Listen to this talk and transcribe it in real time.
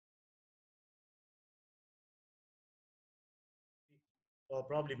or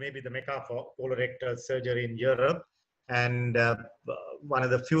probably maybe the mecca for colorectal surgery in Europe, and one of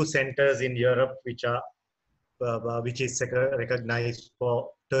the few centers in Europe which is recognized for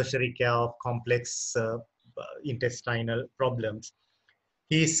tertiary care of complex intestinal problems.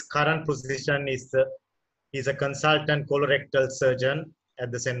 His current position is he's a consultant colorectal surgeon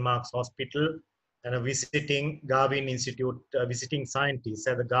at the St. Mark's Hospital and a visiting Garvin Institute, visiting scientist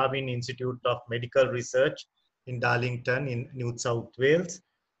at the Garvin Institute of Medical Research in Darlington in New South Wales.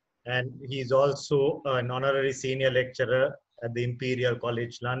 And he's also an honorary senior lecturer at the Imperial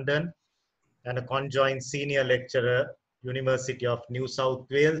College London and a conjoint senior lecturer, University of New South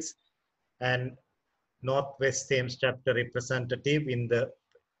Wales, and Northwest Thames chapter representative in the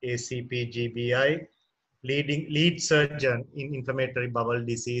ACPGBI, lead surgeon in inflammatory bowel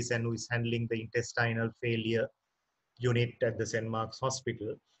disease, and who is handling the intestinal failure unit at the St. Mark's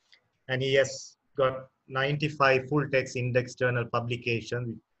Hospital. And he has got 95 full-text index journal publications,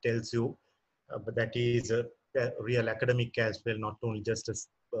 which tells you that he is a real academic as well, not only just a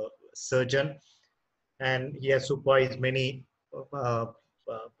surgeon. And he has supervised many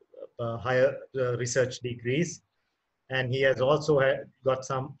higher research degrees. And he has also got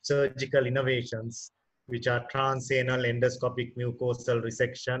some surgical innovations, which are transanal endoscopic mucosal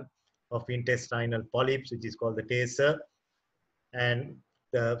resection of intestinal polyps, which is called the TASER, and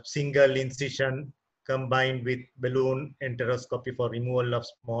the single incision combined with balloon enteroscopy for removal of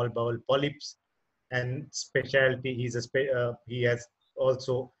small bowel polyps. And specialty, he has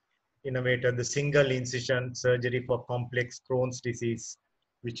also innovated the single incision surgery for complex Crohn's disease,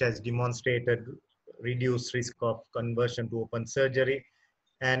 which has demonstrated reduced risk of conversion to open surgery.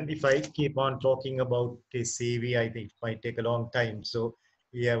 And if I keep on talking about his CV, I think it might take a long time. So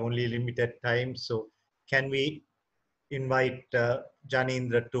we have only limited time. So can we invite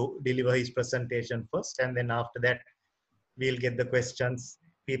Janindra to deliver his presentation first, and then after that, we'll get the questions.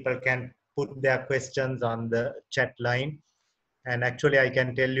 People can put their questions on the chat line. And actually, I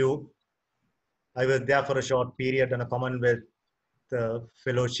can tell you, I was there for a short period on a Commonwealth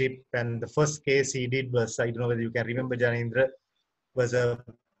fellowship, and the first case he did was, I don't know whether you can remember, Janindra, was a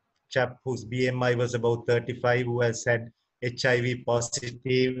chap whose BMI was about 35, who has had HIV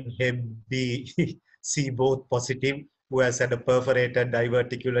positive, Hep B, C both positive, who has had a perforated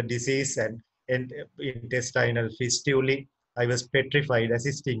diverticular disease and intestinal fistulae. I was petrified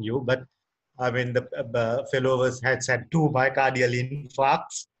assisting you, but I mean, the fellow had had 2 myocardial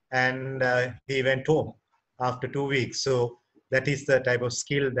infarcts, and he went home after 2 weeks. So that is the type of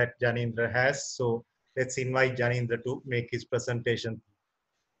skill that Janindra has. So let's invite Janindra to make his presentation.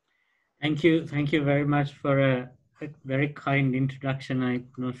 Thank you. Thank you very much for a very kind introduction. I'm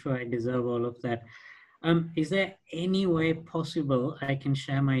not sure I deserve all of that. Is there any way possible I can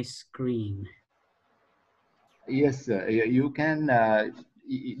share my screen? Yes, you can.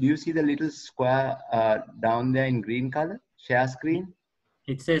 Do you see the little square down there in green color? Share screen?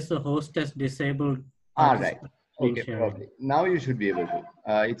 It says the host has disabled. Right. Okay, probably. Now you should be able to.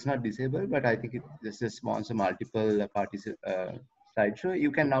 It's not disabled, but I think this is sponsor multiple slideshow.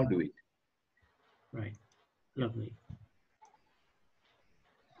 You can now do it. Right. Lovely.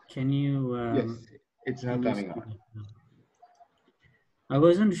 Can you? Yes, it's now coming on. I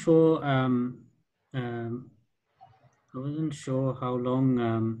wasn't sure. I wasn't sure how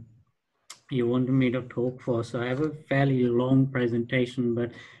long you wanted me to talk for, so I have a fairly long presentation,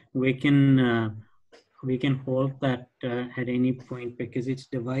 but we can hold that at any point because it's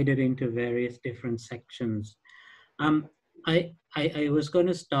divided into various different sections. I was going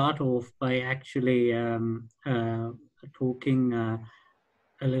to start off by actually talking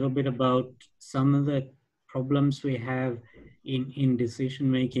a little bit about some of the problems we have in decision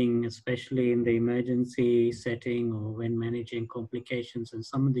making, especially in the emergency setting or when managing complications, and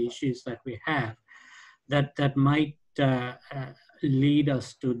some of the issues that we have that might lead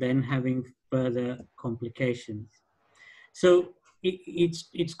us to then having further complications. So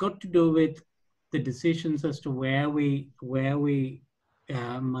it's got to do with the decisions as to where we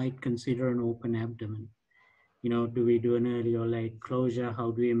might consider an open abdomen. You know, do we do an early or late closure?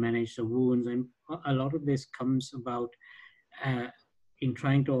 How do we manage the wounds? And a lot of this comes about in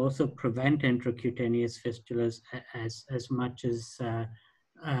trying to also prevent enterocutaneous fistulas as much as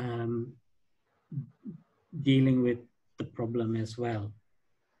dealing with the problem as well.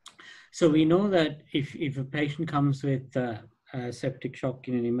 So we know that if a patient comes with septic shock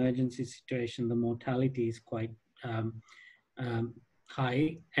in an emergency situation, the mortality is quite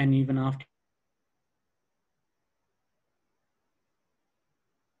high, and even after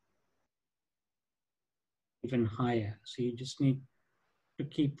even higher. So you just need to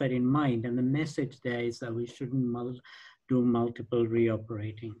keep that in mind. And the message there is that we shouldn't do multiple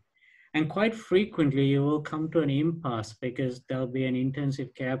reoperating. And quite frequently, you will come to an impasse because there'll be an intensive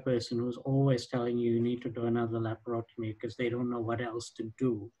care person who's always telling you need to do another laparotomy because they don't know what else to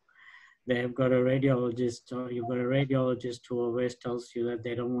do. They've got a radiologist, or you've got a radiologist who always tells you that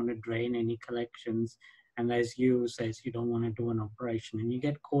they don't want to drain any collections. And as you says, you don't want to do an operation. And you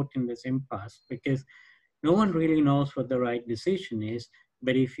get caught in this impasse because no one really knows what the right decision is.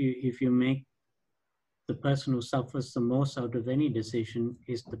 But if you make the person who suffers the most out of any decision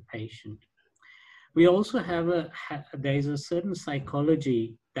is the patient. We also have there's a certain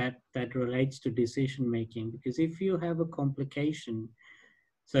psychology that relates to decision making, because if you have a complication,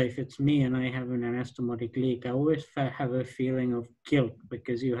 so if it's me and I have an anastomotic leak, I always have a feeling of guilt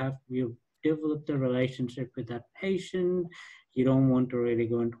because you've developed a relationship with that patient. You don't want to really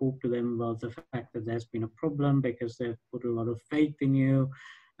go and talk to them about the fact that there's been a problem because they've put a lot of faith in you.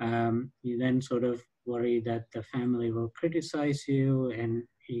 You then sort of worry that the family will criticize you, and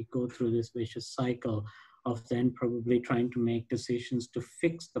you go through this vicious cycle of then probably trying to make decisions to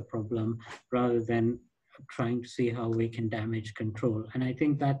fix the problem rather than trying to see how we can damage control. And I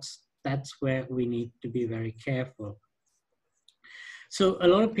think that's where we need to be very careful. So a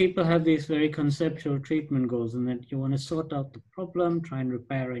lot of people have these very conceptual treatment goals, and that you want to sort out the problem, try and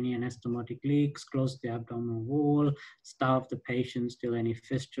repair any anastomotic leaks, close the abdominal wall, starve the patient till any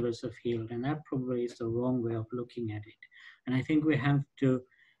fistulas have healed. And that probably is the wrong way of looking at it. And I think we have to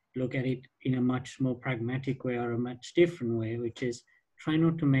look at it in a much more pragmatic way, or a much different way, which is try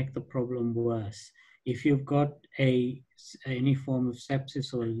not to make the problem worse. If you've got any form of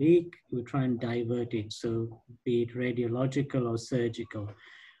sepsis or leak, you try and divert it. So be it radiological or surgical.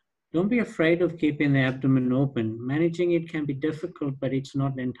 Don't be afraid of keeping the abdomen open. Managing it can be difficult, but it's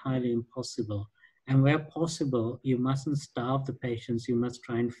not entirely impossible. And where possible, you mustn't starve the patients, you must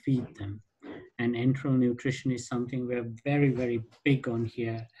try and feed them. And enteral nutrition is something we're very, very big on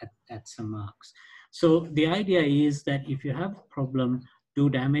here at St. Mark's. So the idea is that if you have a problem, do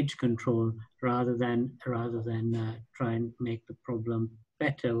damage control rather than try and make the problem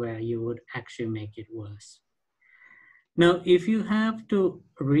better where you would actually make it worse. Now, if you have to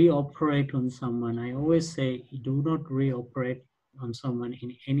reoperate on someone, I always say do not reoperate on someone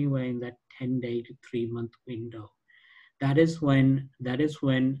in any way in that 10-day to 3-month window. That is when the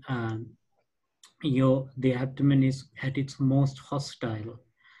abdomen is at its most hostile.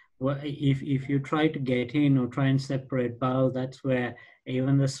 Well, if you try to get in or try and separate bowel, that's where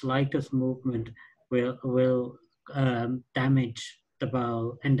even the slightest movement will damage the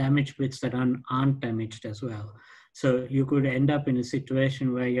bowel and damage bits that aren't damaged as well. So you could end up in a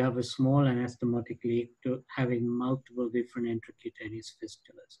situation where you have a small anastomotic leak to having multiple different enterocutaneous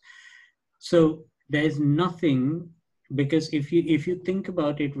fistulas. So there's nothing, because if you think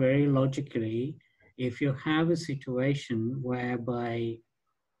about it very logically, if you have a situation whereby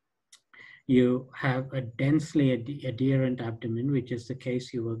you have a densely adherent abdomen, which is the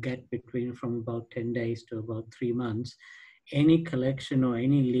case you will get from about 10 days to about 3 months, any collection or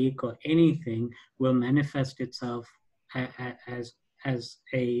any leak or anything will manifest itself as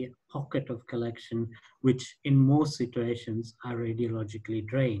a pocket of collection, which in most situations are radiologically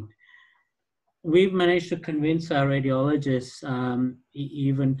drained. We've managed to convince our radiologists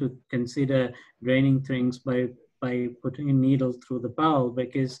even to consider draining things by putting a needle through the bowel,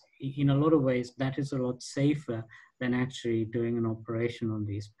 because in a lot of ways that is a lot safer than actually doing an operation on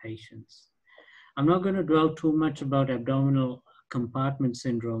these patients. I'm not going to dwell too much about abdominal compartment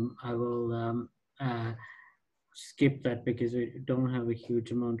syndrome. I will skip that because we don't have a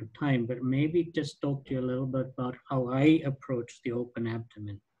huge amount of time, but maybe just talk to you a little bit about how I approach the open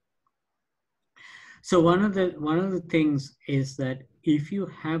abdomen. So one of the things is that if you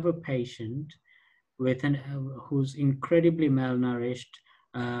have a patient with who's incredibly malnourished,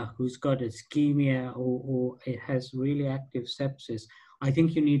 who's got ischemia or it has really active sepsis, I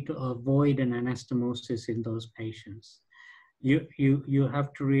think you need to avoid an anastomosis in those patients. You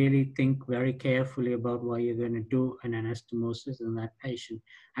have to really think very carefully about why you're going to do an anastomosis in that patient.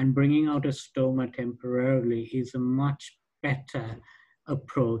 And bringing out a stoma temporarily is a much better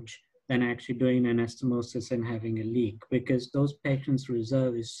approach than actually doing an anastomosis and having a leak, because those patients'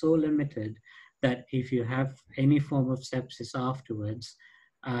 reserve is so limited that if you have any form of sepsis afterwards,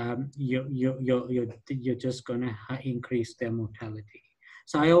 you're just going to increase their mortality.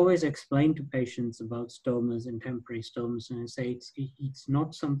 So I always explain to patients about stomas and temporary stomas, and I say it's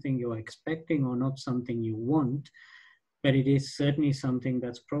not something you're expecting or not something you want, but it is certainly something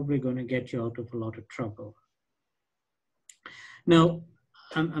that's probably going to get you out of a lot of trouble. Now,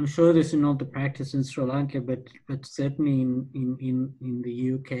 I'm sure this is not the practice in Sri Lanka, but certainly in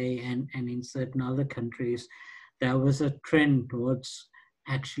the UK and in certain other countries, there was a trend towards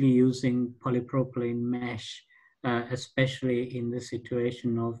actually using polypropylene mesh, especially in the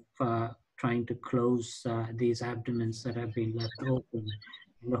situation of trying to close these abdomens that have been left open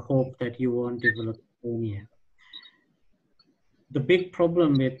in the hope that you won't develop hernia. The big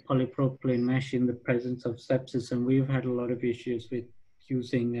problem with polypropylene mesh in the presence of sepsis, and we've had a lot of issues with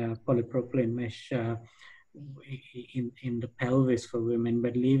using polypropylene mesh in the pelvis for women,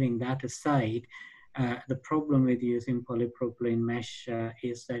 but leaving that aside, the problem with using polypropylene mesh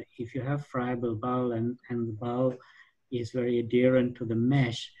is that if you have friable bowel and the bowel is very adherent to the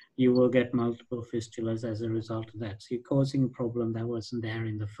mesh, you will get multiple fistulas as a result of that. So you're causing a problem that wasn't there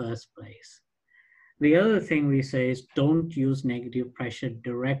in the first place. The other thing we say is don't use negative pressure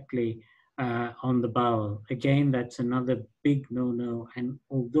directly on the bowel. Again, that's another big no-no. And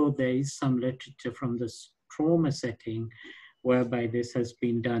although there is some literature from the trauma setting whereby this has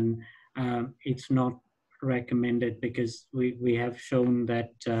been done, it's not recommended because we have shown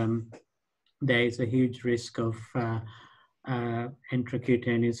that there is a huge risk of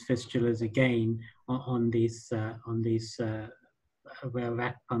enterocutaneous fistulas again on these where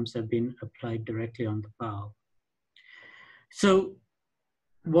vac pumps have been applied directly on the bowel. So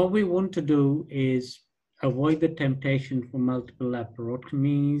what we want to do is avoid the temptation for multiple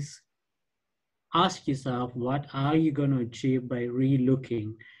laparotomies. Ask yourself, what are you going to achieve by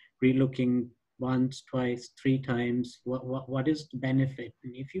relooking once, twice, 3 times? What is the benefit?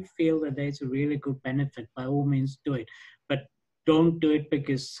 And if you feel that there's a really good benefit, by all means do it. But don't do it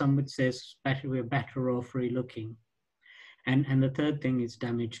because someone says we're better off relooking. And the third thing is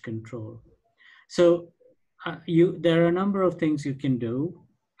damage control. So there are a number of things you can do,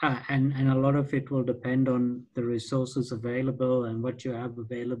 and a lot of it will depend on the resources available and what you have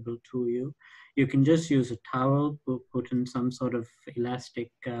available to you. You can just use a towel, put in some sort of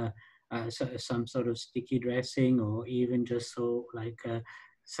elastic, some sort of sticky dressing, or even just so like a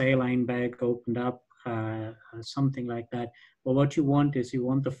saline bag opened up, something like that. But what you want is you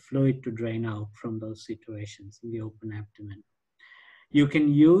want the fluid to drain out from those situations in the open abdomen. You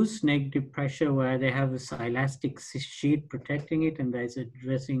can use negative pressure where they have a elastic sheet protecting it, and there's a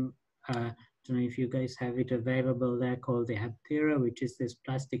dressing, I don't know if you guys have it available there, called the Apthera, which is this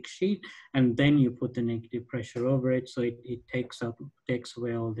plastic sheet, and then you put the negative pressure over it, so it takes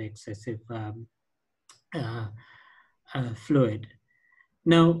away all the excessive fluid.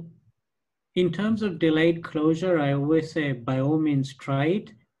 Now, in terms of delayed closure, I always say by all means try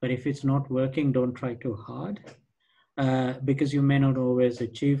it, but if it's not working, don't try too hard. Because you may not always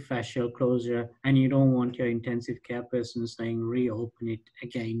achieve fascial closure, and you don't want your intensive care person saying reopen it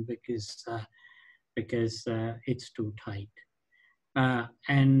again because it's too tight. That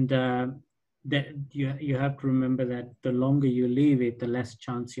you have to remember that the longer you leave it, the less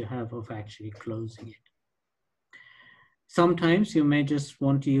chance you have of actually closing it. Sometimes you may just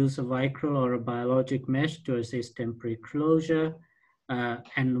want to use a vicryl or a biologic mesh to assist temporary closure.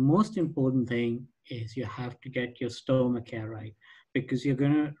 And the most important thing is you have to get your stoma care right, because you're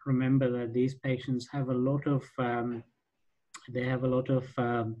going to remember that these patients have a lot of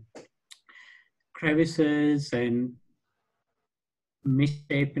crevices and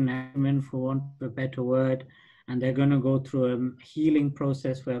misshapen abdomen, for want of a better word, and they're going to go through a healing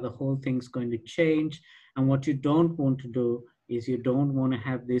process where the whole thing's going to change. And what you don't want to do is you don't want to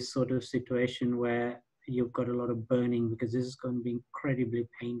have this sort of situation where you've got a lot of burning, because this is going to be incredibly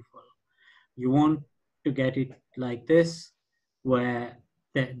painful. You want to get it like this, where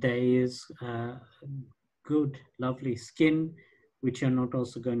there is good, lovely skin, which you're not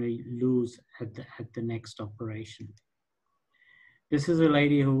also going to lose at the next operation. This is a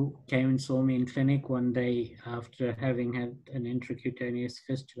lady who came and saw me in clinic one day after having had an intracutaneous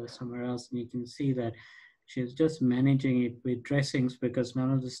fistula somewhere else, and you can see that she was just managing it with dressings because none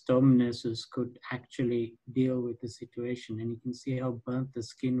of the stoma nurses could actually deal with the situation. And you can see how burnt the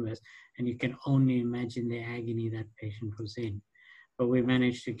skin was, and you can only imagine the agony that patient was in. But we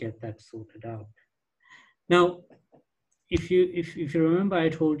managed to get that sorted out. Now, if you remember, I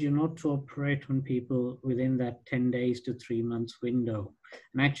told you not to operate on people within that 10 days to 3 months window.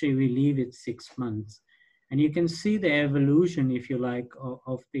 And actually we leave it 6 months. And you can see the evolution, if you like,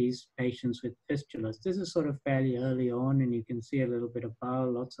 of these patients with fistulas. This is sort of fairly early on, and you can see a little bit of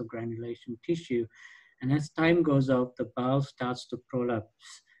bowel, lots of granulation tissue. And as time goes out, the bowel starts to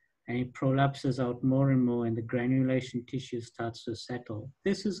prolapse, and it prolapses out more and more, and the granulation tissue starts to settle.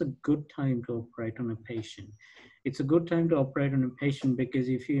 This is a good time to operate on a patient. It's a good time to operate on a patient because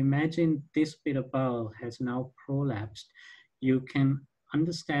if you imagine this bit of bowel has now prolapsed, you can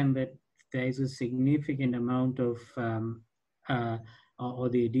understand that there is a significant amount of or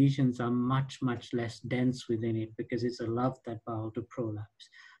the adhesions are much, much less dense within it because it's allowed that bowel to prolapse.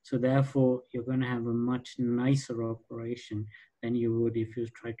 So therefore, you're going to have a much nicer operation than you would if you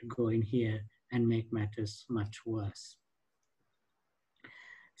try to go in here and make matters much worse.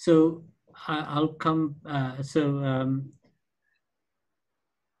 So I'll come,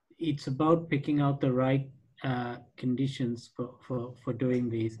 it's about picking out the right conditions for doing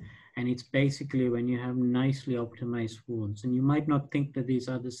these. And it's basically when you have nicely optimized wounds. And you might not think that these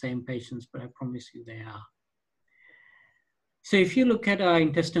are the same patients, but I promise you they are. So if you look at our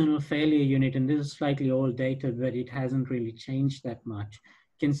intestinal failure unit, and this is slightly old data, but it hasn't really changed that much,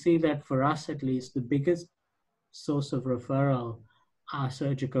 you can see that for us at least, the biggest source of referral are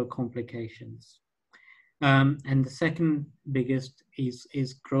surgical complications. And the second biggest is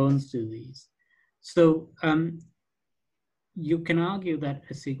Crohn's disease. So you can argue that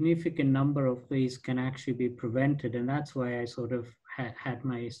a significant number of these can actually be prevented. And that's why I sort of had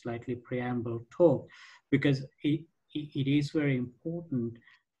my slightly preamble talk, because it is very important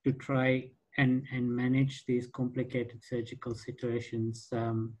to try and manage these complicated surgical situations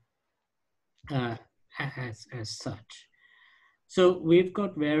as such. So we've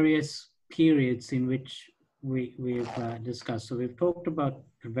got various periods in which we've discussed. So we've talked about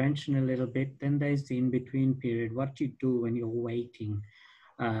prevention a little bit. Then there's the in-between period, what you do when you're waiting.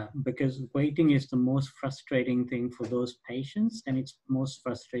 Because waiting is the most frustrating thing for those patients, and it's the most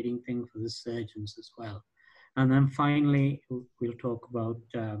frustrating thing for the surgeons as well. And then finally, we'll talk about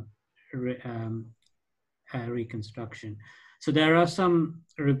reconstruction. So there are some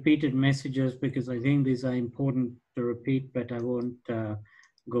repeated messages because I think these are important to repeat, but I won't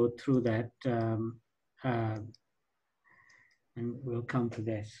go through that. And we'll come to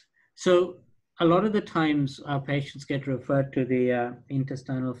this. So a lot of the times our patients get referred to the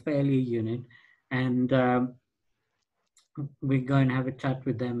intestinal failure unit, and we go and have a chat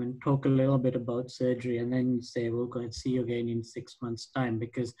with them and talk a little bit about surgery, and then say, we'll go and see you again in 6 months' time,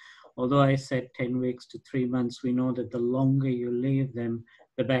 because although I said 10 weeks to 3 months, we know that the longer you leave them,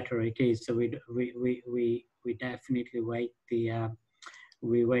 the better it is. So we definitely wait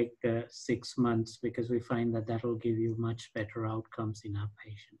the 6 months, because we find that that'll give you much better outcomes in our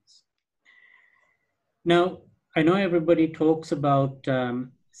patients. Now, I know everybody talks about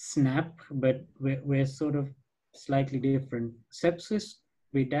SNAP, but we're sort of slightly different. Sepsis,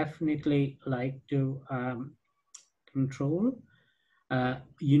 we definitely like to control.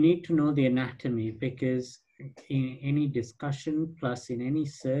 You need to know the anatomy, because in any discussion, plus in any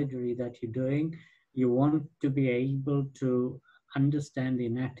surgery that you're doing, you want to be able to understand the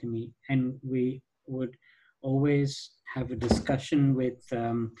anatomy. And we would always have a discussion with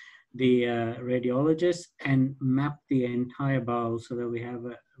the radiologist and map the entire bowel so that we have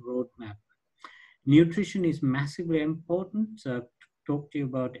a roadmap. Nutrition is massively important. So I've talked to you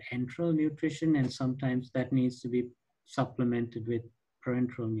about enteral nutrition, and sometimes that needs to be supplemented with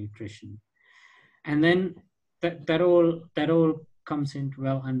parenteral nutrition. And then that all comes into,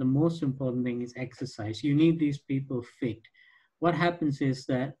 well, and the most important thing is exercise. You need these people fit. What happens is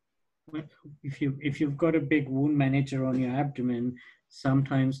that if you've got a big wound manager on your abdomen,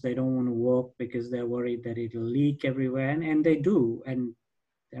 sometimes they don't want to walk because they're worried that it'll leak everywhere, and they do, and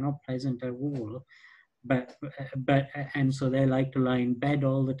they're not pleasant at all. And so they like to lie in bed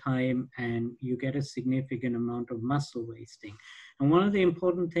all the time, and you get a significant amount of muscle wasting. And one of the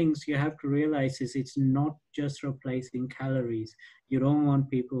important things you have to realize is it's not just replacing calories. You don't want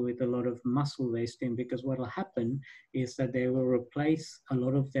people with a lot of muscle wasting, because what will happen is that they will replace a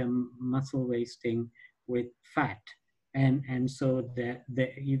lot of their muscle wasting with fat. And so that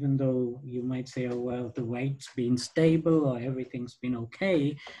even though you might say, oh, well, the weight's been stable or everything's been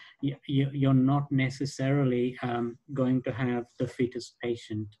okay, you're not necessarily going to have the fittest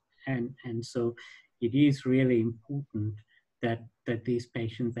patient. And so it is really important that these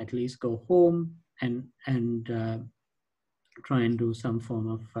patients at least go home and try and do some form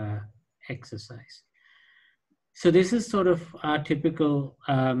of exercise. So this is sort of our typical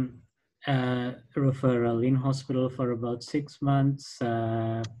referral in hospital for about 6 months.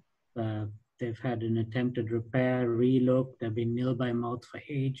 They've had an attempted repair, relook, they've been nil by mouth for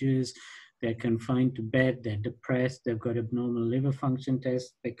ages, they're confined to bed, they're depressed, they've got abnormal liver function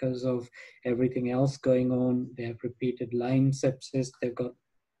tests because of everything else going on, they have repeated Lyme sepsis, they've got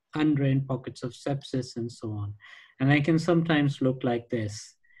undrained pockets of sepsis, and so on. And they can sometimes look like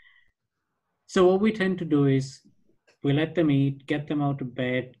this. So what we tend to do is we let them eat, get them out of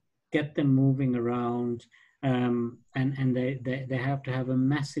bed, get them moving around, and they have to have a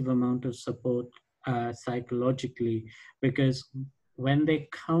massive amount of support psychologically, because when they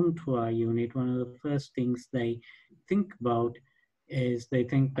come to our unit, one of the first things they think about is they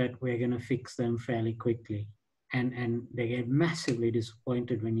think that we're going to fix them fairly quickly. And they get massively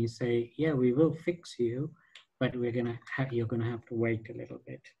disappointed when you say, yeah, we will fix you, but you're going to have to wait a little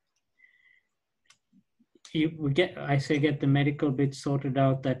bit. I say get the medical bit sorted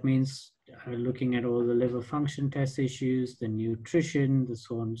out. That means looking at all the liver function test issues, the nutrition, the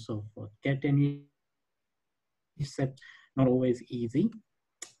so on and so forth. Get any set, not always easy,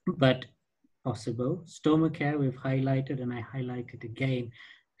 but possible. Stomach care we've highlighted, and I highlighted again,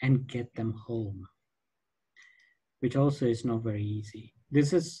 and get them home, which also is not very easy.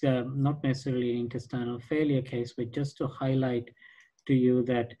 This is not necessarily an intestinal failure case, but just to highlight to you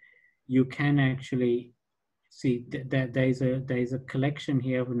that you can actually see that there is a collection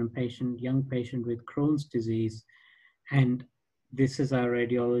here of a young patient with Crohn's disease, and this is our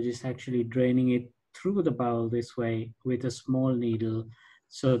radiologist actually draining it through the bowel this way with a small needle,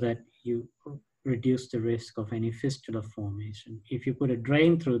 so that you reduce the risk of any fistula formation. If you put a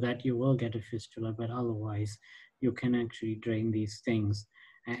drain through that, you will get a fistula, but otherwise you can actually drain these things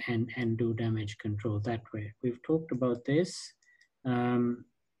and do damage control that way. We've talked about this. And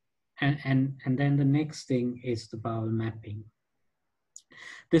then the next thing is the bowel mapping.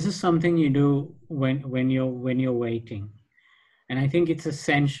 This is something you do when you're waiting. And I think it's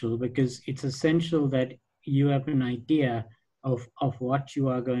essential, because it's essential that you have an idea of what you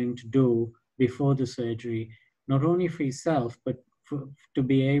are going to do before the surgery, not only for yourself, but to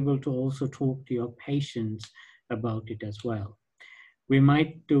be able to also talk to your patients about it as well. We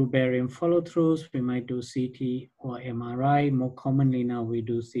might do barium follow-throughs, we might do CT or MRI. More commonly now we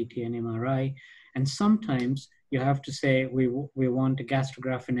do CT and MRI. And sometimes you have to say we want a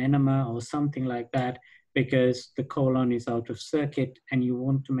gastrograph and enema or something like that, because the colon is out of circuit and you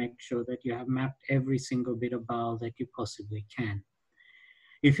want to make sure that you have mapped every single bit of bowel that you possibly can.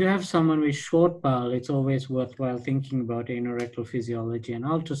 If you have someone with short bowel, it's always worthwhile thinking about anorectal physiology and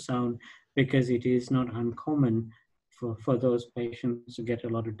ultrasound, because it is not uncommon for those patients to get a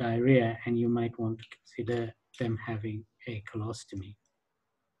lot of diarrhea, and you might want to consider them having a colostomy.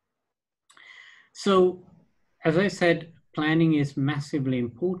 So, as I said, planning is massively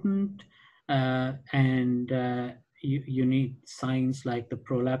important, and you need signs like the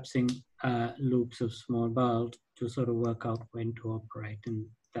prolapsing loops of small bowel to sort of work out when to operate, and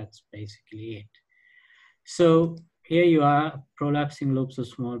that's basically it. So here you are, prolapsing loops of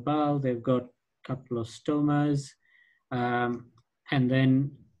small bowel. They've got a couple of stomas, and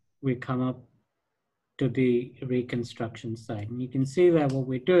then we come up to the reconstruction side. And you can see that what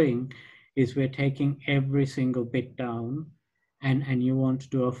we're doing is we're taking every single bit down, and you want to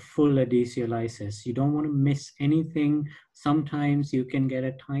do a full adhesiolysis. You don't want to miss anything. Sometimes you can get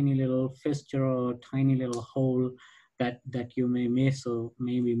a tiny little fistula or a tiny little hole that you may miss, or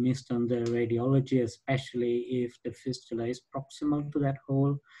maybe missed on the radiology, especially if the fistula is proximal to that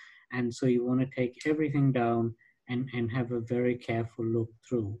hole. And so you want to take everything down and have a very careful look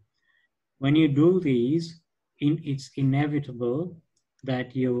through. When you do these, it's inevitable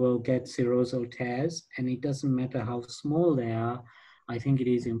that you will get serosal tears, and it doesn't matter how small they are. I think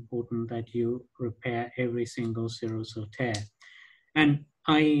it is important that you repair every single serosal tear. And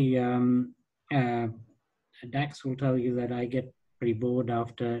Dax will tell you that I get pretty bored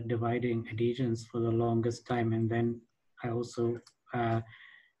after dividing adhesions for the longest time, and then I also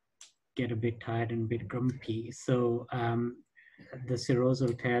get a bit tired and a bit grumpy. So the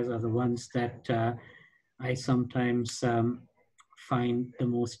serosal tears are the ones that I sometimes find the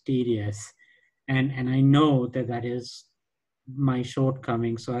most tedious. And I know that that is my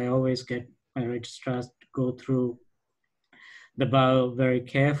shortcoming. So I always get my registrars to go through the bowel very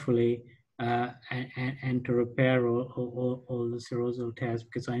carefully and to repair all the serosal tears,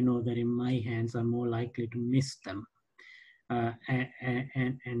 because I know that in my hands I'm more likely to miss them.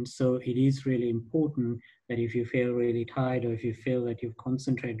 And so it is really important that if you feel really tired, or if you feel that you've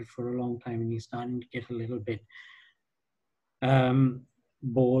concentrated for a long time and you're starting to get a little bit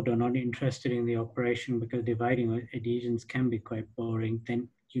bored or not interested in the operation, because dividing adhesions can be quite boring, then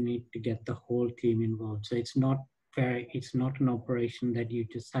you need to get the whole team involved. So it's not an operation that you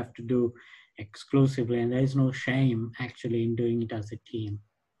just have to do exclusively, and there's no shame actually in doing it as a team.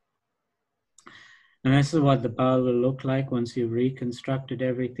 And this is what the bowel will look like once you've reconstructed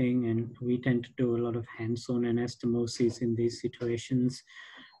everything. And we tend to do a lot of hands-on anastomosis in these situations.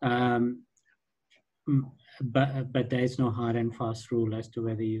 But there is no hard and fast rule as to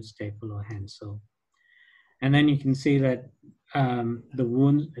whether you staple or hand sew. And then you can see that the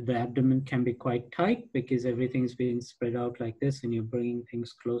wound, the abdomen can be quite tight because everything's being spread out like this and you're bringing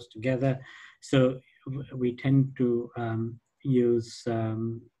things close together. So we tend to use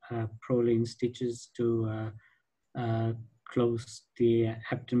Prolene stitches to close the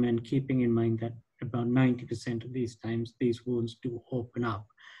abdomen, keeping in mind that about 90% of these times, these wounds do open up.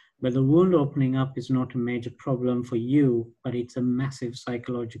 But the wound opening up is not a major problem for you, but it's a massive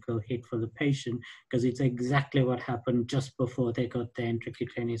psychological hit for the patient, because it's exactly what happened just before they got the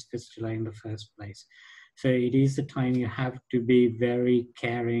enterocutaneous fistula in the first place. So it is the time you have to be very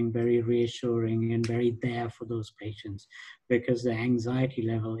caring, very reassuring, and very there for those patients, because the anxiety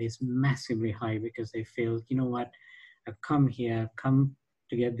level is massively high, because they feel, you know what, I've come here, I've come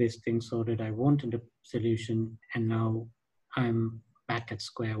to get this thing sorted, I wanted a solution, and now I'm back at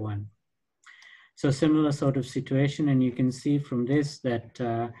square one. So similar sort of situation, and you can see from this that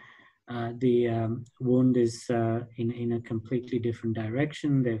the wound is in a completely different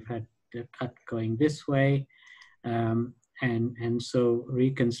direction. They've had the cut going this way. And so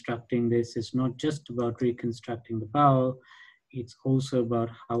reconstructing this is not just about reconstructing the bowel, it's also about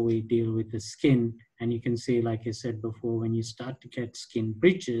how we deal with the skin. And you can see, like I said before, when you start to get skin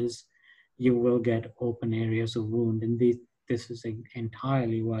breaches, you will get open areas of wound. And this is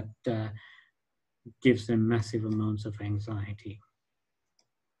entirely what gives them massive amounts of anxiety.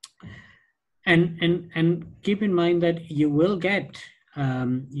 And keep in mind that you will get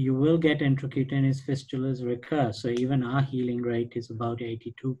enterocutaneous fistulas recur. So even our healing rate is about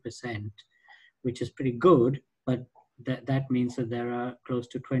 82%, which is pretty good, but that means that there are close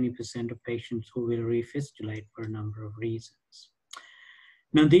to 20% of patients who will refistulate for a number of reasons.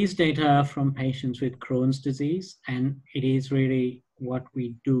 Now, these data are from patients with Crohn's disease, and it is really what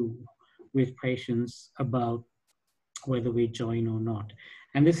we do with patients about whether we join or not.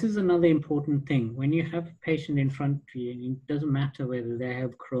 And this is another important thing. When you have a patient in front of you, and it doesn't matter whether they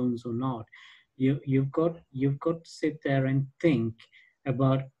have Crohn's or not, you've got to sit there and think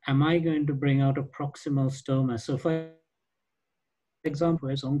about, am I going to bring out a proximal stoma? So for example,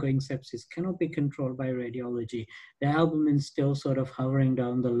 as ongoing sepsis cannot be controlled by radiology, the albumin is still sort of hovering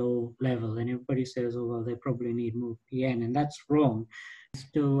down the low level, and everybody says, oh, well, they probably need more PN, and that's wrong. It's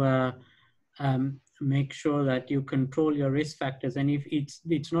to make sure that you control your risk factors. And if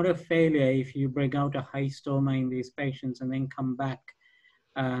it's not a failure if you bring out a high stoma in these patients and then come back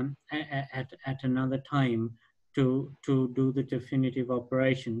at another time to do the definitive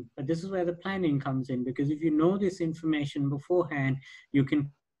operation. But this is where the planning comes in, because if you know this information beforehand, you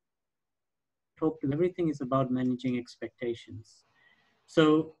can talk to them. Everything is about managing expectations.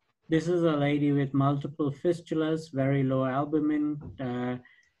 So this is a lady with multiple fistulas, very low albumin,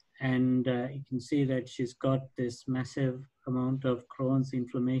 and you can see that she's got this massive amount of Crohn's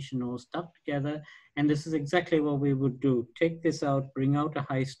inflammation all stuck together. And this is exactly what we would do. Take this out, bring out a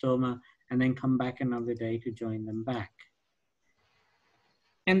high stoma, and then come back another day to join them back.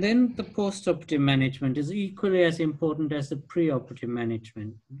 And then the post-operative management is equally as important as the pre-operative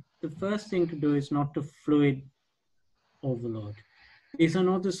management. The first thing to do is not to fluid overload. These are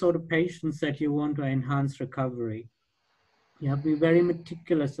not the sort of patients that you want to enhance recovery. You have to be very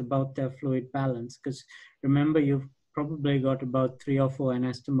meticulous about their fluid balance, because remember, you've probably got about 3 or 4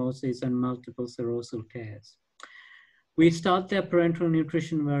 anastomoses and multiple serosal tears. We start their parenteral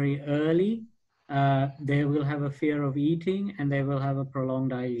nutrition very early. They will have a fear of eating, and they will have a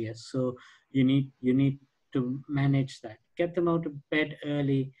prolonged IBS. So you need to manage that. Get them out of bed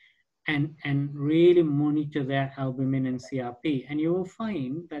early and really monitor their albumin and CRP. And you will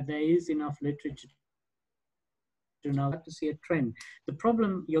find that there is enough literature to now to see a trend. The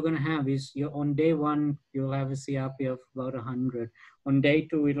problem you're going to have is on day 1, you'll have a CRP of about 100. On day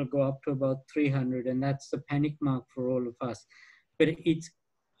 2, it'll go up to about 300, and that's the panic mark for all of us. But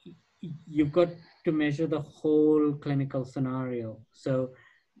you've got to measure the whole clinical scenario. So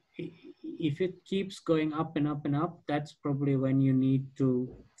if it keeps going up and up and up, that's probably when you need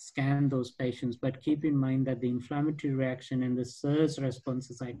to scan those patients. But keep in mind that the inflammatory reaction and the Surg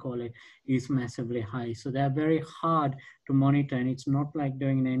response, as I call it, is massively high. So they're very hard to monitor, and it's not like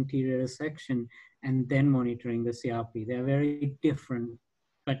doing an anterior resection and then monitoring the CRP. They're very different,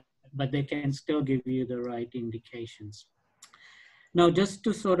 but they can still give you the right indications. Now, just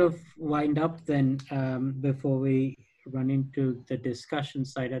to sort of wind up then, before we run into the discussion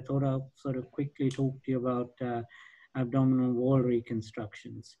side, I thought I'll sort of quickly talk to you about abdominal wall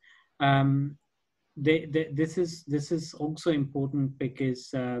reconstructions. This is also important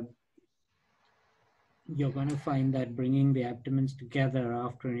because you're going to find that bringing the abdomens together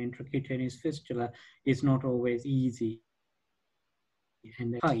after an intracutaneous fistula is not always easy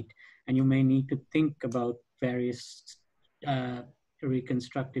and tight, and you may need to think about various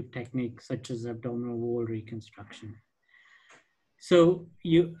reconstructive techniques such as abdominal wall reconstruction. So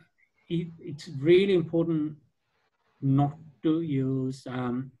it's really important not to use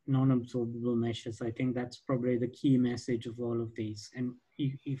non-absorbable meshes. I think that's probably the key message of all of these. And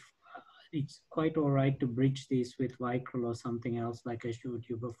if it's quite all right to bridge these with Vicryl or something else, like I showed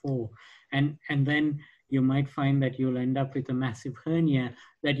you before. And then you might find that you'll end up with a massive hernia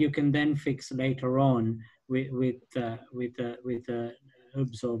that you can then fix later on with a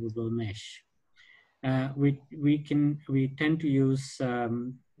absorbable mesh. We tend to use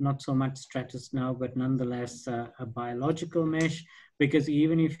not so much stratus now, but nonetheless a biological mesh, because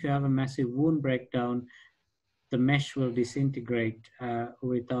even if you have a massive wound breakdown, the mesh will disintegrate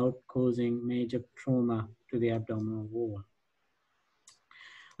without causing major trauma to the abdominal wall.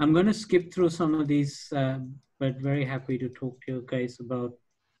 I'm going to skip through some of these, but very happy to talk to you guys about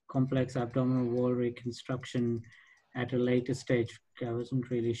complex abdominal wall reconstruction at a later stage. I wasn't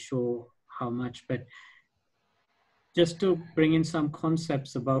really sure how much, but just to bring in some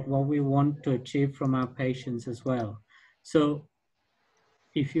concepts about what we want to achieve from our patients as well. So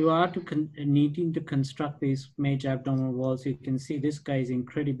if you are needing to construct these major abdominal walls, you can see this guy is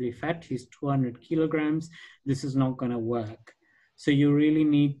incredibly fat. He's 200 kilograms. This is not going to work. So you really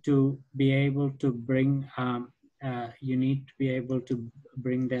need to be able to bring,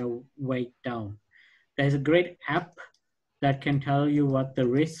 their weight down. There's a great app that can tell you what the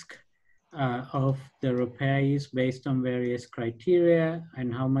risk of the repair is based on various criteria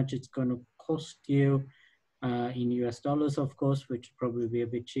and how much it's going to cost you. In US dollars, of course, which would probably be a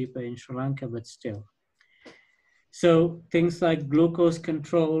bit cheaper in Sri Lanka, but still. So things like glucose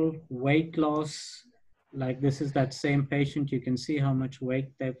control, weight loss, like this is that same patient, you can see how much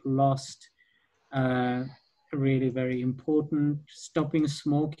weight they've lost, really very important. Stopping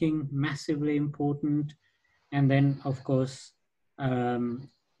smoking, massively important. And then, of course, the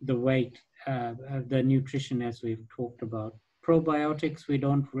weight, the nutrition, as we've talked about. Probiotics, we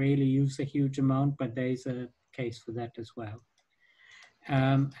don't really use a huge amount, but there is a case for that as well.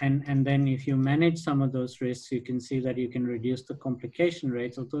 And then if you manage some of those risks, you can see that you can reduce the complication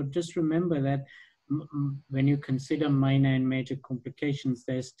rates. Although just remember that when you consider minor and major complications,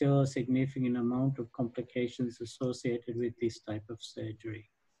 there's still a significant amount of complications associated with this type of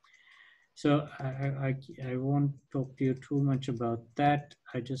surgery. So I won't talk to you too much about that.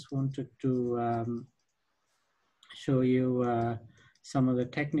 I just wanted to show you some of the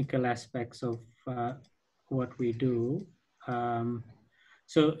technical aspects of what we do.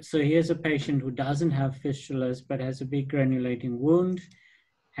 So here's a patient who doesn't have fistulas but has a big granulating wound,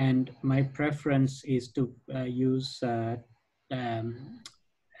 and my preference is to use the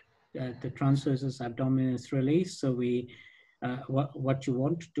transversus abdominis release. So what you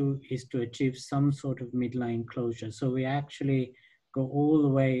want to do is to achieve some sort of midline closure. So we actually go all the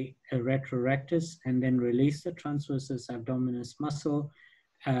way retrorectus and then release the transversus abdominis muscle,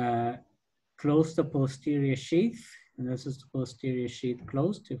 close the posterior sheath, and this is the posterior sheath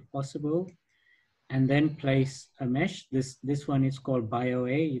closed if possible, and then place a mesh. This one is called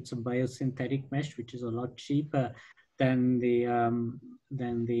Bio-A. It's a biosynthetic mesh, which is a lot cheaper than the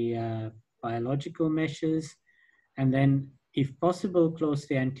biological meshes. And then, if possible, close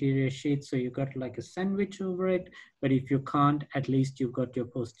the anterior sheath so you got like a sandwich over it. But if you can't, at least you've got your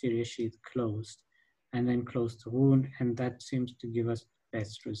posterior sheath closed, and then close the wound, and that seems to give us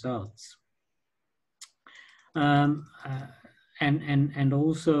best results. And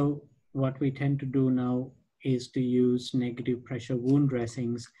also what we tend to do now is to use negative pressure wound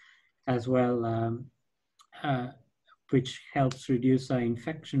dressings as well, which helps reduce our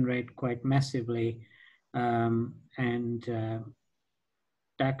infection rate quite massively.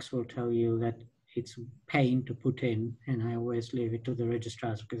 Dax will tell you that it's pain to put in, and I always leave it to the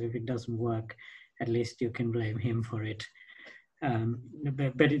registrars, because if it doesn't work, at least you can blame him for it.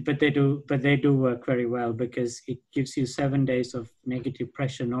 But they do work very well, because it gives you 7 days of negative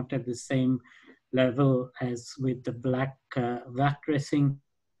pressure, not at the same level as with the black vac dressing.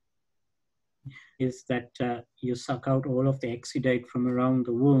 Is that you suck out all of the exudate from around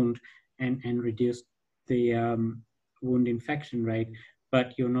the wound and reduce the wound infection rate,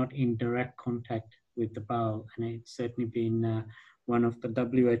 but you're not in direct contact with the bowel. And it's certainly been one of the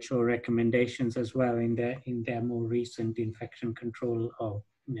WHO recommendations as well in their more recent infection control or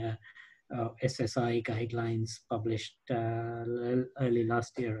SSI guidelines published early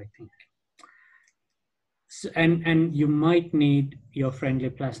last year, I think. So, and you might need your friendly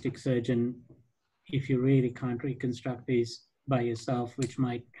plastic surgeon if you really can't reconstruct these by yourself, which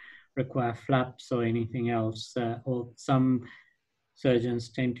might require flaps or anything else. Or some surgeons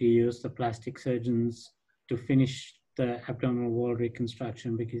tend to use the plastic surgeons to finish the abdominal wall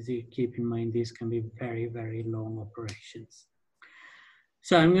reconstruction, because you keep in mind these can be very, very long operations.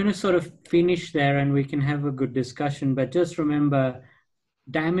 So I'm going to sort of finish there and we can have a good discussion, but just remember,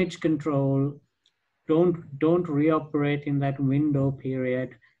 damage control, don't reoperate in that window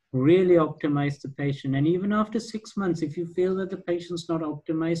period, really optimize the patient. And even after 6 months, if you feel that the patient's not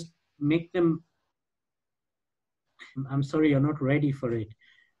optimized, make them, I'm sorry, you're not ready for it.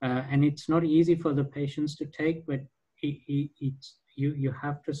 And it's not easy for the patients to take, but you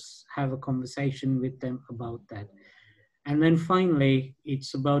have to have a conversation with them about that. And then finally,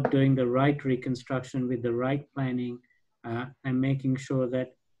 it's about doing the right reconstruction with the right planning and making sure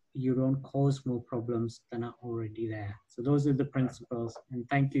that you don't cause more problems than are already there. So those are the principles. And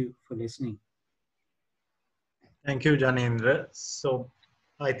thank you for listening. Thank you, Janindra. So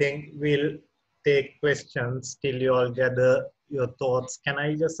I think we'll take questions till you all gather your thoughts. Can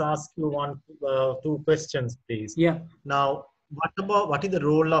I just ask you two questions, please? Yeah. Now, what is the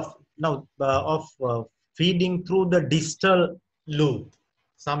role of feeding through the distal loop?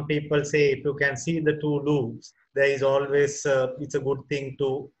 Some people say if you can see the two loops, there is always it's a good thing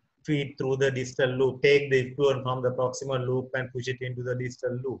to feed through the distal loop. Take the effluent from the proximal loop and push it into the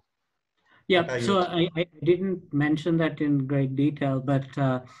distal loop. Yeah, so I didn't mention that in great detail, but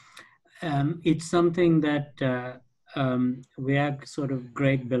it's something that we are sort of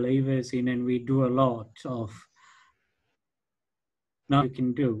great believers in, and we do a lot of. Now you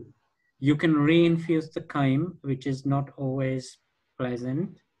can do. You can reinfuse the chyme, which is not always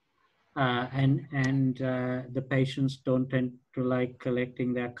pleasant, and the patients don't tend to like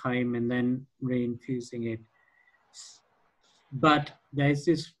collecting their chyme and then reinfusing it. But there's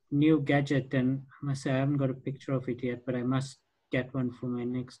this new gadget, and I must say I haven't got a picture of it yet, but I must get one for my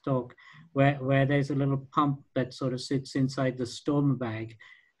next talk, where there's a little pump that sort of sits inside the stoma bag,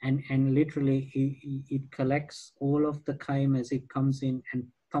 and literally it collects all of the chyme as it comes in and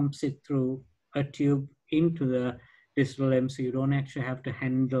pumps it through a tube into the distal limb, so you don't actually have to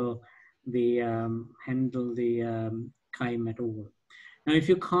handle the chyme at all. Now, if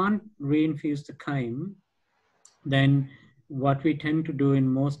you can't reinfuse the chyme, then what we tend to do in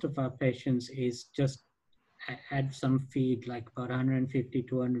most of our patients is just add some feed, like about 150,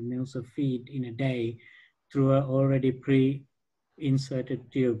 200 mils of feed in a day through an already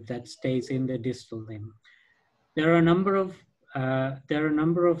pre-inserted tube that stays in the distal limb. There are a number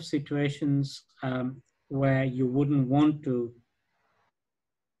of situations where you wouldn't want to.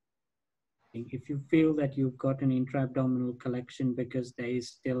 If you feel that you've got an intra-abdominal collection because there is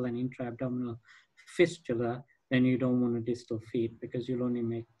still an intra-abdominal fistula, then you don't want a distal feed because you'll only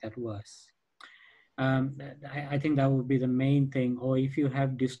make that worse. I think that would be the main thing. Or if you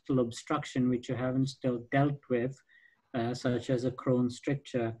have distal obstruction, which you haven't still dealt with, such as a Crohn's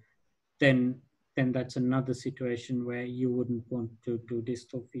stricture, then that's another situation where you wouldn't want to do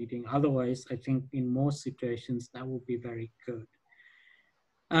distal feeding. Otherwise, I think in most situations, that would be very good.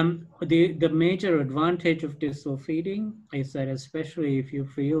 The major advantage of distal feeding is that, especially if you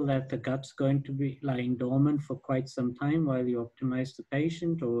feel that the gut's going to be lying dormant for quite some time while you optimize the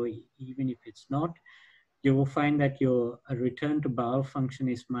patient, or even if it's not, you will find that your return to bowel function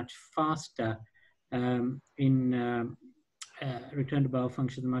is much faster. Return to bowel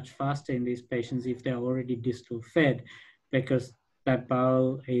function is much faster in these patients if they're already distal fed, because that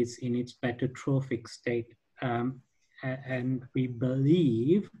bowel is in its better trophic state. And we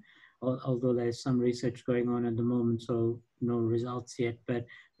believe, although there's some research going on at the moment, so no results yet, but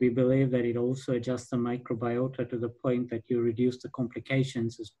we believe that it also adjusts the microbiota to the point that you reduce the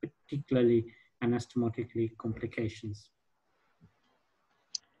complications, particularly anastomotically complications.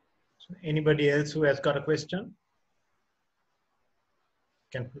 So anybody else who has got a question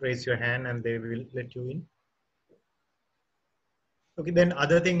can raise your hand and they will let you in. Okay, then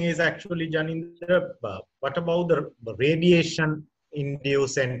other thing is actually, Janindra, what about the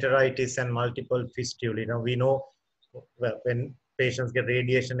radiation-induced enteritis and multiple fistulae? Now we know when patients get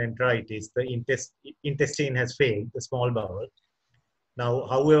radiation enteritis, the intestine has failed, the small bowel. Now,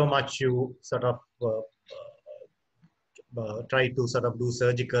 however much you sort of try to sort of do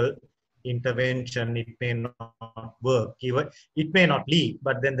surgical intervention, it may not work. Even it may not leak,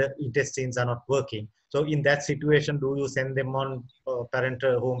 but then the intestines are not working. So in that situation, do you send them on home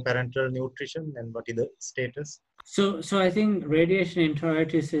parental nutrition, and what is the status? So I think radiation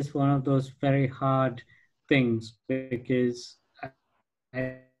enteritis is one of those very hard things, because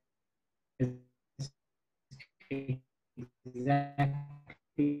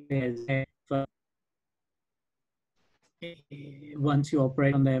exactly as once you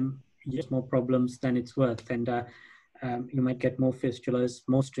operate on them, you get more problems than it's worth, and you might get more fistulas,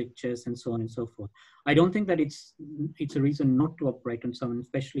 more strictures, and so on and so forth. I don't think that it's a reason not to operate on someone,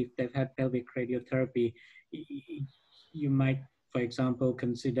 especially if they've had pelvic radiotherapy. You might for example,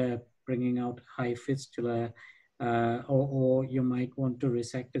 consider bringing out high fistula, or you might want to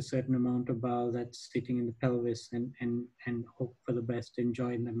resect a certain amount of bowel that's sitting in the pelvis and hope for the best and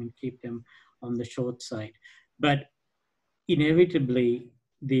join them and keep them on the short side. But inevitably,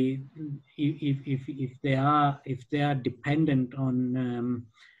 if they are dependent on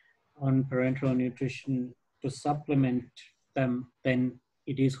parenteral nutrition to supplement them, then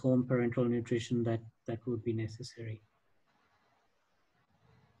it is home parenteral nutrition that would be necessary.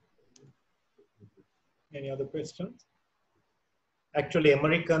 Any other questions? Actually,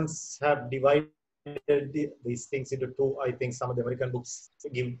 Americans have divided these things into two. I think some of the American books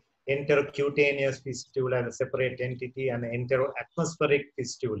give enterocutaneous fistula as a separate entity and enteroatmospheric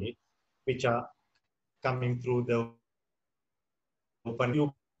fistulae, which are coming through the open.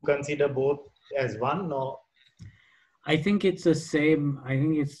 You consider both as one, or? I think it's the same. I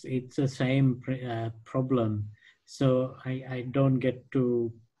think it's the same problem. So I don't get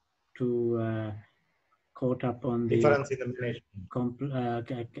too caught up on the difference in the management.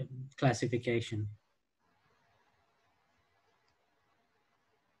 Classification.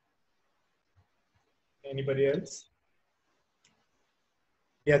 Anybody else?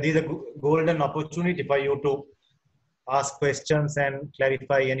 Yeah, this is a golden opportunity for you to ask questions and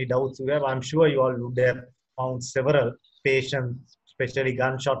clarify any doubts you have. I'm sure you all would have found several patients, especially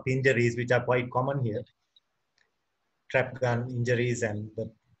gunshot injuries, which are quite common here. Trap gun injuries and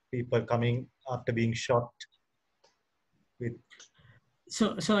the people coming after being shot with.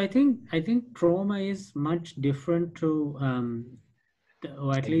 So I think trauma is much different to,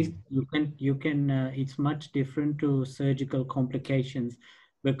 or at least you can it's much different to surgical complications,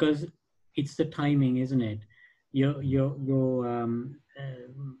 because it's the timing, isn't it?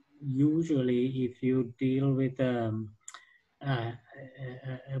 Usually if you deal with a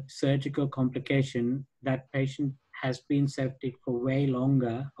surgical complication, that patient has been septic for way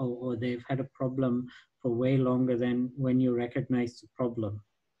longer, or they've had a problem for way longer than when you recognize the problem.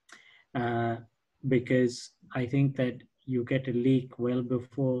 Because I think that you get a leak well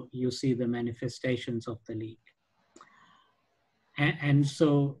before you see the manifestations of the leak. And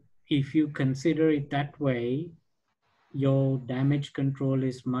so if you consider it that way, your damage control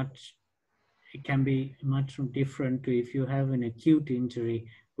is it can be much different to if you have an acute injury,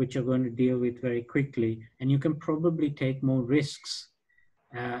 which you're going to deal with very quickly. And you can probably take more risks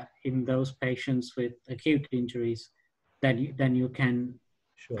in those patients with acute injuries than you can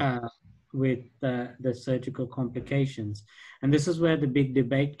with the surgical complications. And this is where the big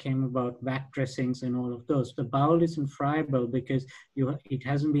debate came about back dressings and all of those. The bowel isn't friable because it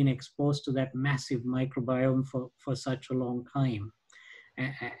hasn't been exposed to that massive microbiome for such a long time.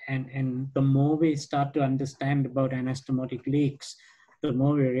 And the more we start to understand about anastomotic leaks, the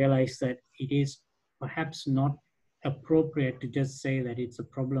more we realize that it is perhaps not appropriate to just say that it's a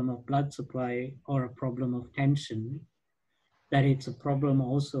problem of blood supply or a problem of tension, that it's a problem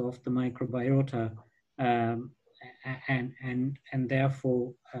also of the microbiota, and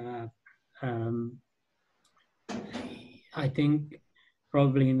therefore I think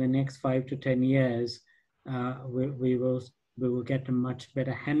probably in the next 5 to 10 years we will get a much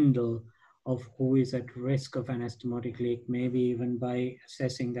better handle of who is at risk of anastomotic leak, maybe even by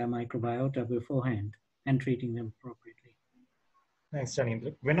assessing their microbiota beforehand and treating them appropriately. Thanks,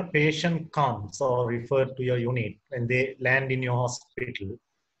 Janindra. When a patient comes or referred to your unit and they land in your hospital,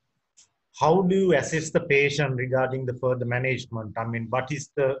 how do you assess the patient regarding the further management? I mean, what is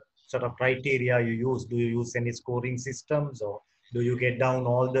the sort of criteria you use? Do you use any scoring systems, or do you get down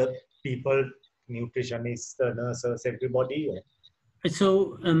all the people, nutritionists, nurses, everybody? Or?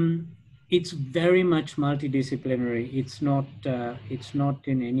 So it's very much multidisciplinary. It's not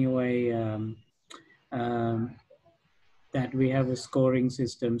in any way that we have a scoring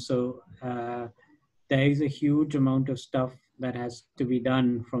system. So there is a huge amount of stuff that has to be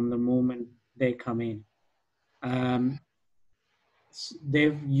done from the moment they come in.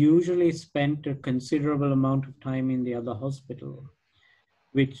 They've usually spent a considerable amount of time in the other hospital,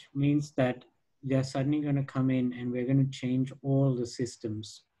 which means that they're suddenly going to come in and we're going to change all the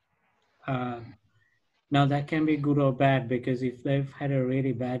systems. Now that can be good or bad, because if they've had a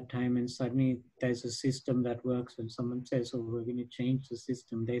really bad time and suddenly there's a system that works and someone says, oh, we're going to change the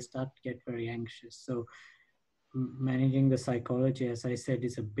system, they start to get very anxious. So managing the psychology, as I said,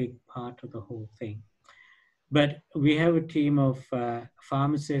 is a big part of the whole thing. But we have a team of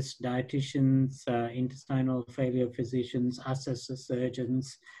pharmacists, dietitians, intestinal failure physicians, us as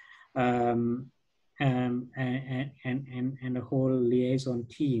surgeons, and a whole liaison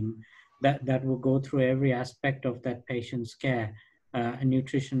team that will go through every aspect of that patient's care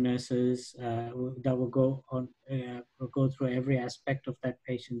nutrition nurses that will go on, will go through every aspect of that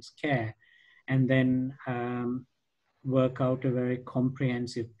patient's care, and then work out a very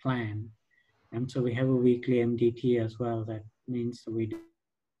comprehensive plan. And so we have a weekly MDT as well. That means that we do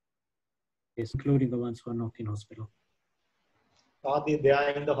this, including the ones who are not in hospital. Are they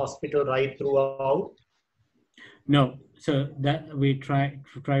are in the hospital right throughout? No, so that we try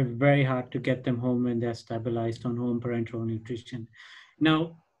very hard to get them home when they're stabilized on home parenteral nutrition.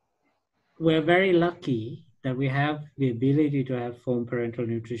 Now, we're very lucky that we have the ability to have home parenteral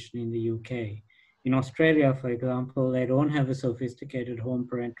nutrition in the UK. In Australia, for example, they don't have a sophisticated home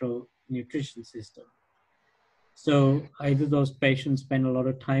parenteral nutrition system. So either those patients spend a lot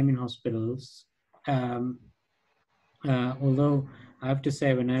of time in hospitals, although I have to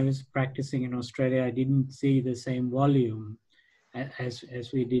say, when I was practicing in Australia, I didn't see the same volume as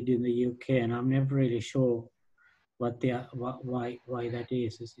we did in the UK, and I'm never really sure why that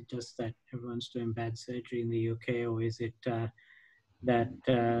is. Is it just that everyone's doing bad surgery in the UK, or is it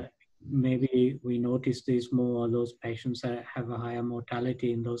that maybe we notice these more, those patients that have a higher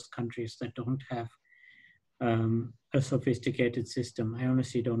mortality in those countries that don't have a sophisticated system? I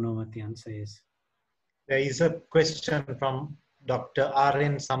honestly don't know what the answer is. There is a question from Dr.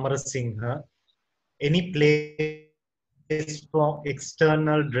 R.N. Samarasekara. Any place for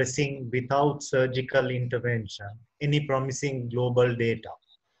external dressing without surgical intervention? Any promising global data?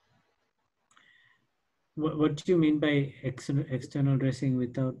 What do you mean by external dressing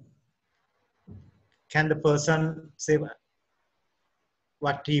without? Can the person say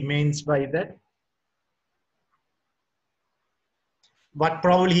what he means by that? What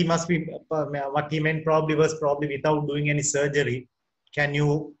probably he must be, what he meant probably was without doing any surgery. Can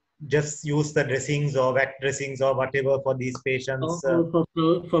you just use the dressings or wet dressings or whatever for these patients?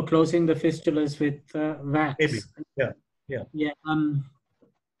 For closing the fistulas with wax? Maybe, yeah. Yeah,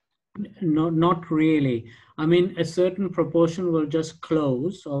 no, not really. I mean, a certain proportion will just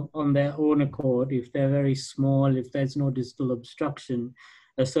close on their own accord. If they're very small, if there's no distal obstruction,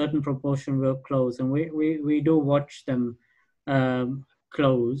 a certain proportion will close. And we do watch them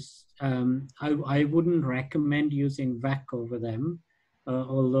close. I wouldn't recommend using VAC over them,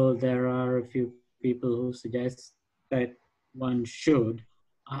 although there are a few people who suggest that one should.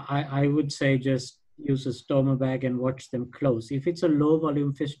 I would say just use a stoma bag and watch them close. If it's a low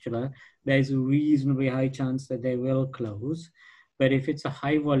volume fistula, there's a reasonably high chance that they will close. But if it's a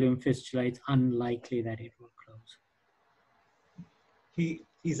high volume fistula, it's unlikely that it will close.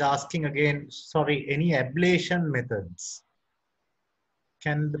 He's asking again, sorry, any ablation methods?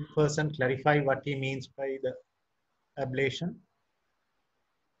 Can the person clarify what he means by the ablation?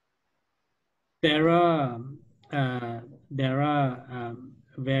 There are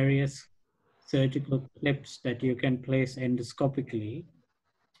various surgical clips that you can place endoscopically.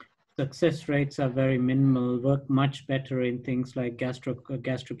 Success rates are very minimal, work much better in things like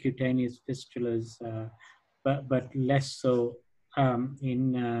gastrocutaneous fistulas, but less so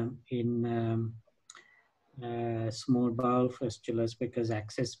in small bowel fistulas, because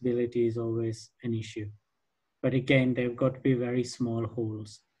accessibility is always an issue. But again, they've got to be very small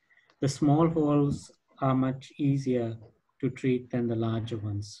holes. The small holes are much easier to treat than the larger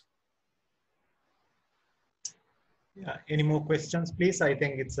ones. Yeah. Any more questions, please? I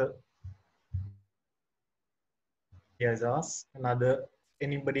think it's a. He has asked another.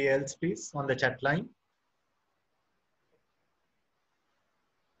 Anybody else, please, on the chat line?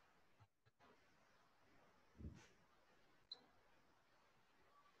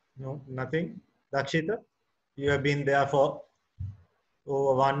 No, nothing. Dakshita, you have been there for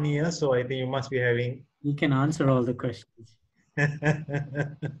over 1 year, so I think you must be having. You can answer all the questions.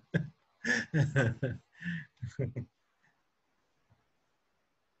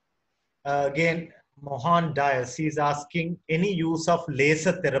 Again, Mohan Dias, he's asking any use of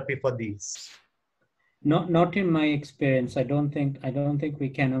laser therapy for these? Not in my experience. I don't think we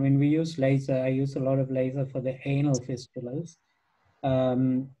can. I mean, we use laser. I use a lot of laser for the anal fistulas,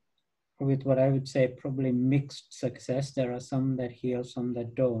 with what I would say probably mixed success. There are some that heal, some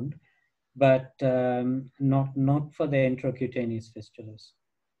that don't, but not for the enterocutaneous fistulas.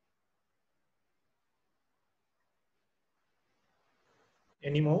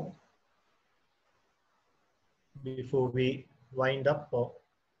 Any more before we wind up? Or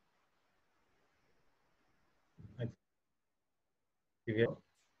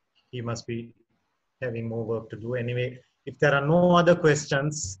he must be having more work to do. Anyway, if there are no other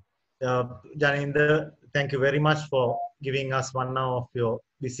questions, Janindra, thank you very much for giving us 1 hour of your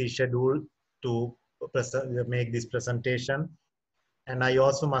busy schedule to make this presentation. And I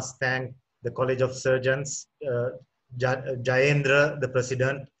also must thank the College of Surgeons Jayendra, the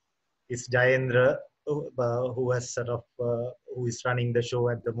president, is Jayendra, who has who is running the show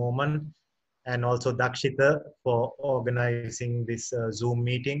at the moment, and also Dakshita for organizing this Zoom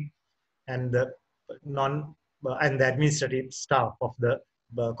meeting, and the and the administrative staff of the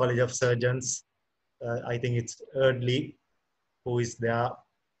College of Surgeons. I think it's Erdly who is there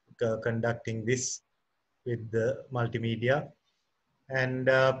conducting this with the multimedia. And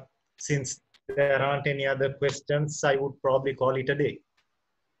since there aren't any other questions, I would probably call it a day.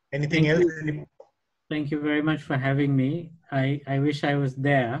 Anything else? Thank you very much for having me. I wish I was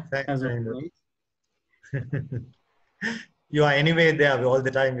there as always. You are anyway there all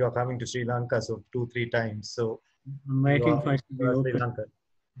the time. You are coming to Sri Lanka, so 2-3 times. So I'm waiting for it to be open. Sri Lanka.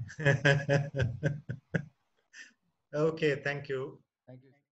 Okay, thank you.